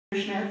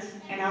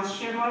And I'll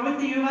share more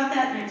with you about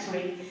that next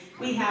week.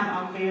 We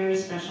have a very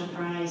special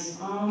prize.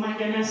 Oh my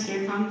goodness,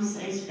 here comes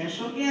a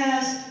special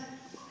guest.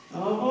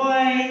 Oh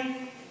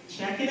boy,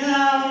 check it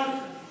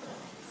out.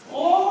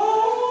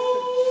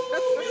 Oh,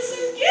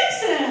 Mrs.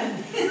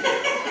 Gibson!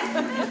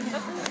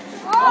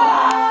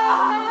 Oh,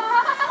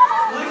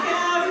 look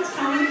out, it's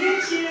coming to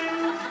get you.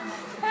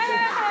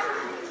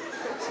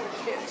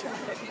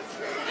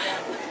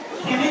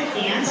 Can it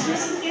dance,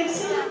 Mrs.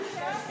 Gibson?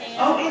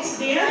 Oh, it's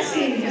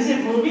dancing. Is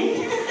it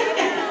moving?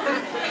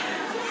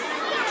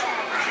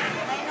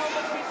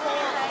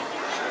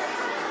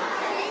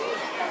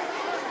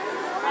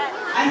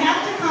 I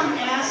have to come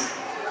ask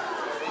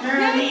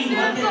Marilyn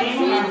what the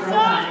name of our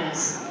robot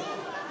is.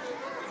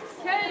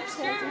 Can it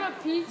serve a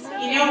pizza?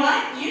 You know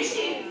what?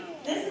 Usually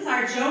this is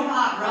our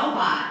JoBot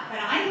robot, but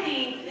I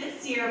think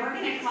this year we're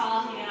going to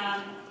call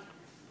him,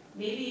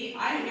 maybe,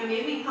 I don't know,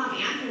 maybe we call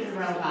him Andrew the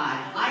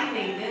robot. I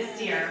think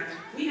this year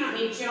we don't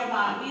need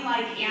JoBot, we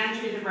like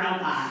Andrew the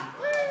robot.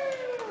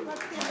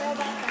 Let's get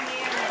robot from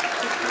here.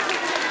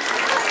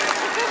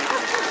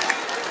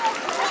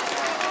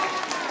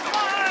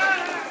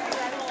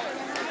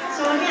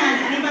 So again,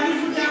 anybody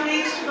who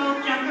donates to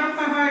both Jump Rope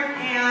for Heart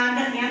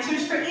and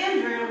Answers for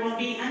Andrew will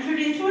be entered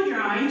into a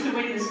drawing to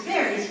win this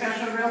very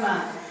special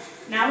robot.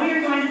 Now we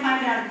are going to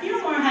find out a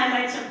few more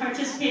highlights of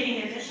participating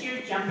in this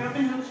year's Jump Rope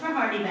and Hoops for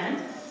Heart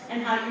event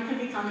and how you can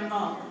become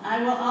involved.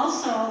 I will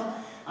also,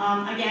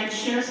 again,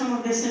 share some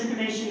of this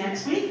information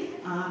next week,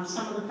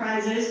 some of the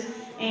prizes,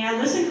 and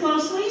listen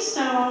closely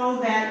so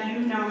that you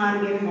know how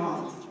to get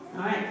involved.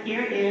 All right,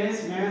 here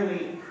is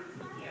Marilee.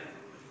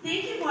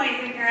 Thank you, boys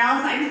and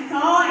girls. I'm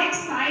so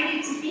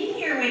excited to be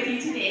here with you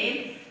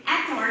today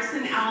at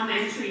Thorson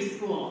Elementary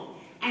School.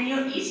 And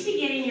you'll each be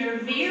getting your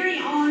very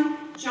own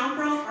Jump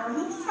Rope or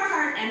Hoops for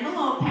Heart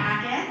envelope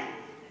packet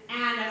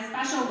and a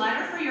special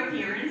letter for your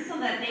parents so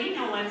that they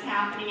know what's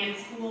happening at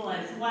school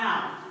as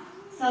well.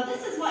 So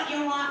this is what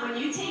you'll want when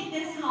you take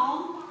this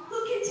home.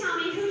 Who can tell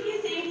me who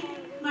you think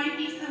might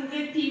be some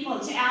good people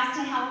to ask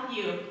to help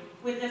you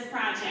with this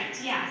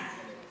project? Yes.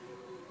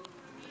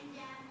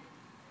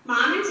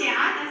 Mom and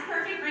Dad, that's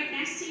perfect, right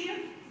next to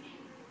you.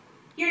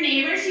 Your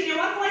neighbors, you know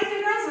what, boys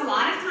and girls, a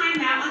lot of time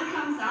that one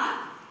comes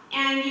up,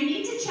 and you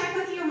need to check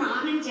with your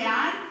mom and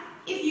dad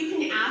if you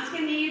can ask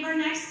a neighbor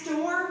next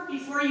door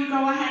before you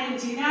go ahead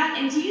and do that.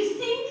 And do you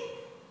think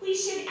we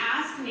should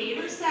ask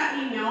neighbors that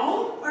we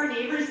know or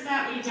neighbors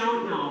that we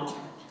don't know?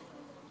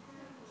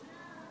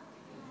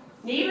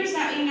 Neighbors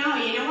that we know.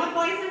 You know what,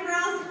 boys and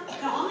girls?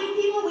 The only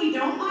people we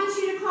don't want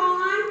you to call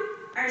on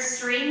are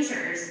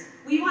strangers.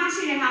 We want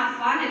you to have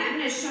fun, and I'm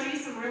going to show you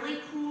some really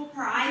cool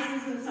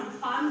prizes and some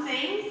fun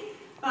things.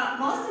 But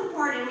most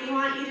important, we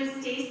want you to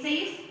stay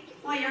safe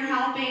while you're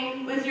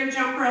helping with your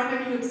Jump Rope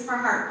and Hoops for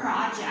Heart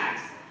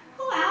projects.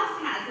 Who else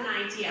has an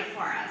idea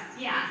for us?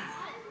 Yes.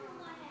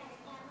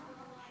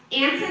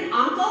 Aunts and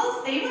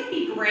uncles, they would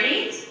be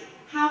great.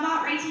 How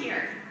about right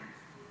here?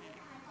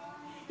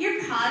 Your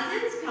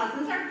cousins,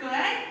 cousins are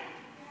good.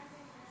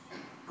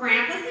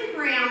 Grandpas and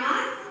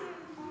grandmas.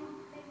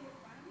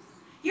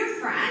 Your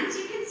friends,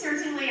 you can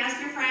certainly ask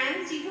your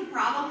friends. You could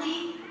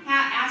probably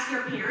ask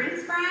your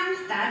parents' friends.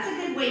 That's a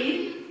good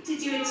way to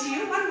do it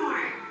too. One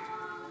more.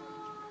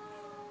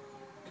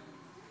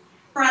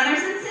 Brothers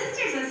and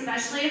sisters,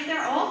 especially if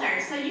they're older.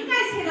 So you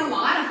guys hit a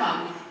lot of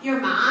them. Your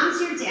moms,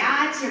 your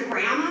dads, your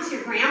grandmas,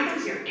 your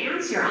grandpas, your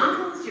aunts, your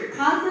uncles, your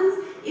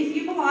cousins. If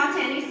you belong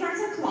to any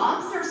sorts of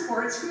clubs or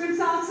sports groups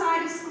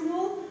outside of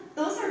school,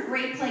 those are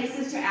great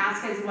places to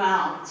ask as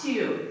well,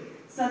 too.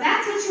 So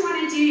that's what you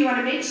want to do. You want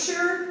to make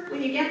sure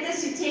when you get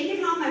this, you take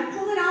it home and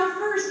pull it out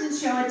first and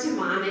show it to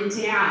mom and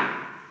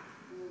dad.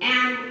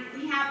 And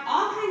we have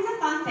all kinds of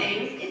fun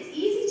things. It's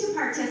easy to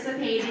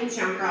participate in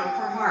Jump Rope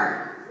for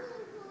Heart.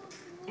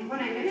 And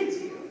what I'm going to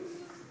do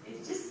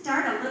is just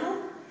start a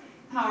little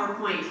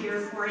PowerPoint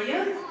here for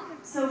you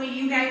so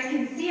you guys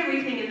can see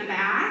everything in the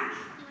back.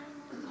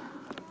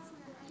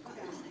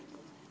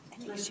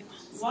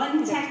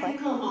 One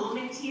technical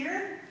moment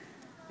here.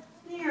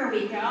 There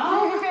we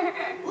go.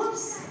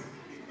 Whoops.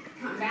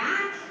 Come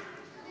back.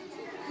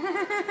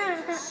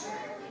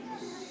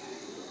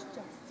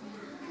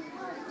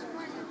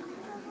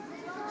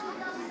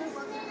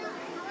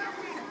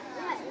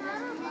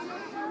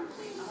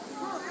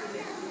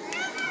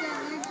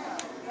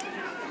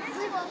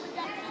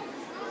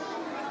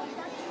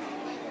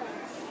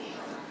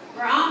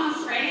 We're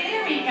almost ready.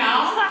 There we go.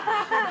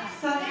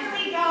 So there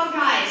we go,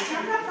 guys.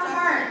 Jump Rope for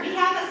Heart. We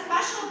have a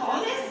special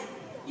bonus.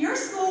 Your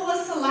school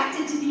was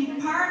selected to be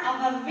part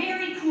of a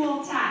very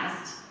cool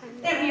test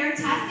that we are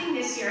testing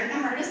this year at the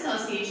Heart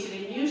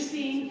Association. And you've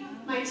seen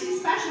my two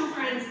special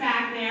friends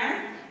back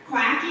there,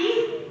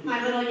 Quacky,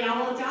 my little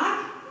yellow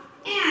duck,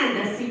 and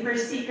the super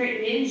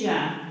secret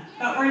ninja.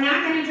 But we're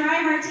not going to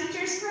drive our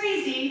teachers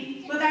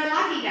crazy with our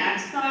lucky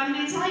ducks, so I'm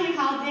going to tell you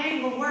how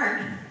they will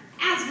work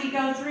as we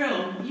go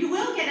through. You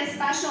will get a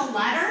special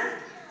letter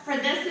for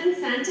this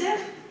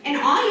incentive, and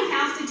all you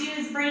have to do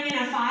is bring in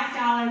a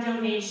 $5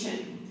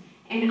 donation.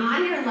 And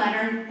on your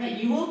letter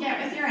that you will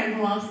get with your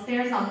envelopes,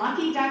 there's a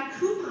Lucky Duck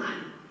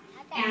coupon.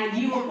 And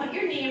you will put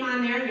your name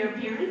on there and your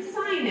parents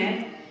sign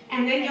it,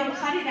 and then you'll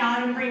cut it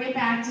out and bring it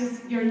back to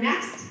your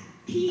next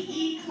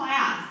PE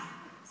class.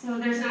 So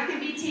there's not going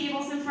to be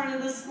tables in front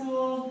of the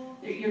school.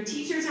 Your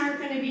teachers aren't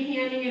going to be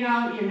handing it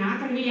out. You're not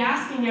going to be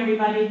asking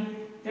everybody.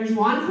 There's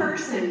one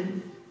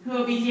person who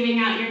will be giving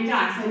out your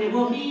ducks, and it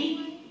will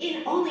be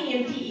only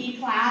in PE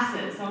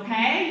classes,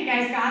 okay? You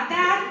guys got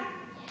that?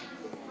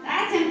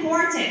 That's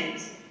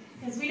important,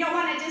 because we don't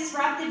want to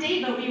disrupt the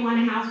day, but we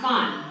want to have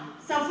fun.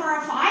 So for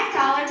a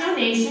 $5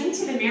 donation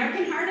to the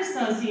American Heart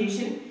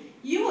Association,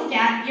 you will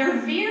get your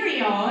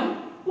very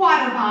own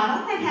water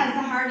bottle that has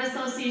the Heart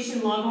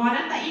Association logo on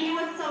it. But you know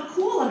what's so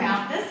cool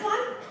about this one?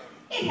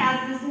 It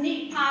has this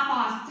neat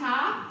pop-off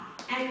top,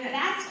 and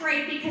that's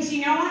great because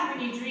you know what?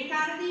 When you drink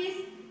out of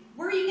these,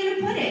 where are you going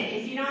to put it?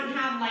 If you don't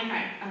have like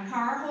a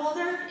car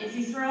holder, if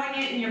you're throwing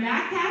it in your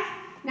backpack,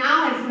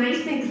 now it's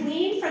nice and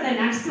clean for the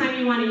next time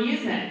you want to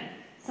use it.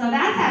 So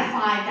that's at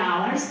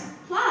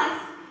 $5. Plus,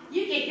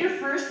 you get your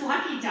first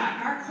lucky duck,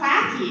 our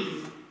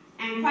Quacky.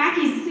 And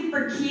Quacky's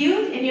super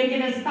cute, and you'll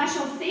get a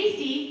special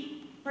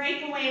safety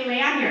breakaway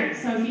lanyard.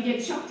 So if you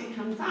get choked, it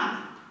comes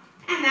off.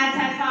 And that's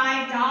at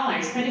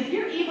 $5. But if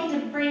you're able to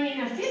bring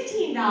in a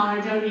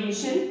 $15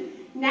 donation,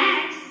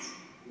 next,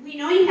 we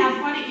know you have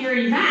fun at your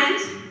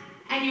event,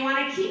 and you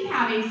want to keep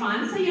having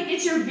fun, so you'll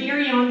get your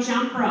very own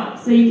jump rope.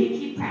 So you can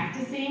keep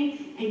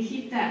practicing and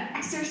keep the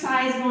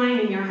exercise going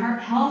and your heart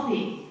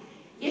healthy.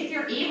 If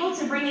you're able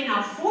to bring in a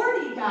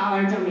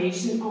 $40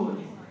 donation, oh,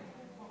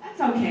 that's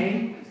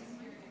okay.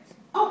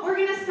 Oh, we're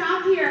going to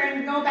stop here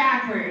and go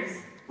backwards.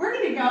 We're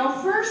going to go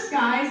first,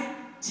 guys,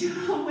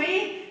 to a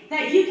way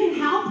that you can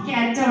help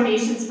get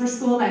donations for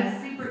school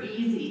that's super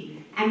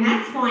easy. And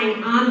that's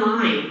going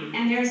online.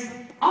 And there's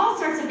all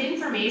sorts of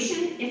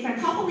information. It's a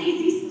couple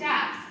easy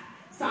steps.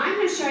 So I'm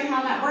going to show you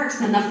how that works.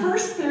 And the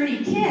first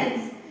 30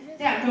 kids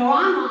that go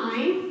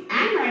online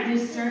and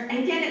register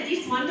and get at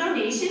least one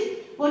donation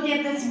will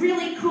get this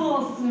really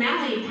cool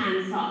smelly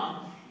pencil.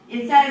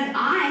 It says,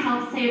 I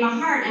help save a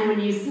heart, and when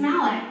you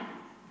smell it,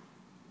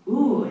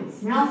 ooh, it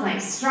smells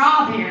like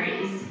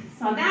strawberries.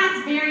 So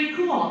that's very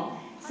cool.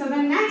 So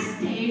the next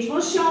page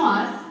will show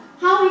us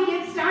how we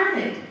get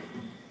started.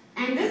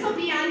 And this will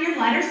be on your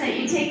letters that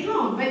you take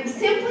home. But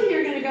simply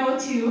you're going to go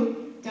to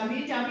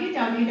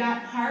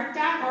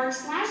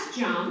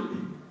www.heart.org/jump.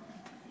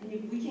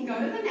 And we can go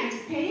to the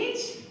next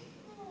page.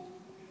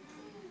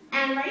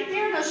 And right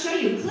there it'll show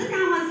you, click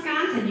on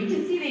Wisconsin. You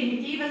can see they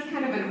gave us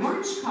kind of an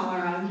orange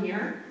color on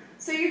here.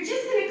 So you're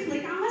just going to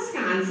click on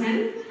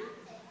Wisconsin.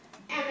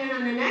 And then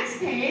on the next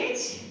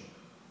page,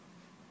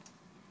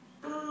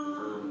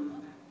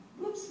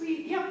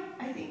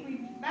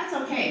 that's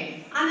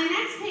okay. On the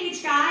next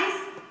page, guys,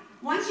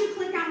 once you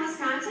click on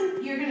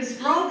Wisconsin, you're going to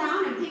scroll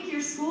down and pick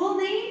your school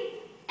name,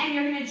 and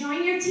you're going to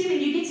join your team,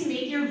 and you get to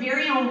make your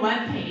very own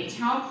web page.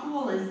 How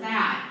cool is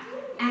that?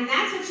 And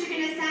that's what you're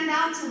going to send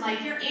out to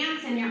like your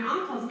aunts and your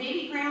uncles.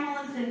 Maybe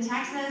grandma lives in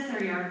Texas,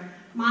 or your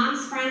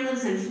mom's friend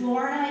lives in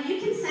Florida. You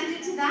can send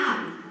it to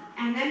them,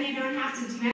 and then you don't have to do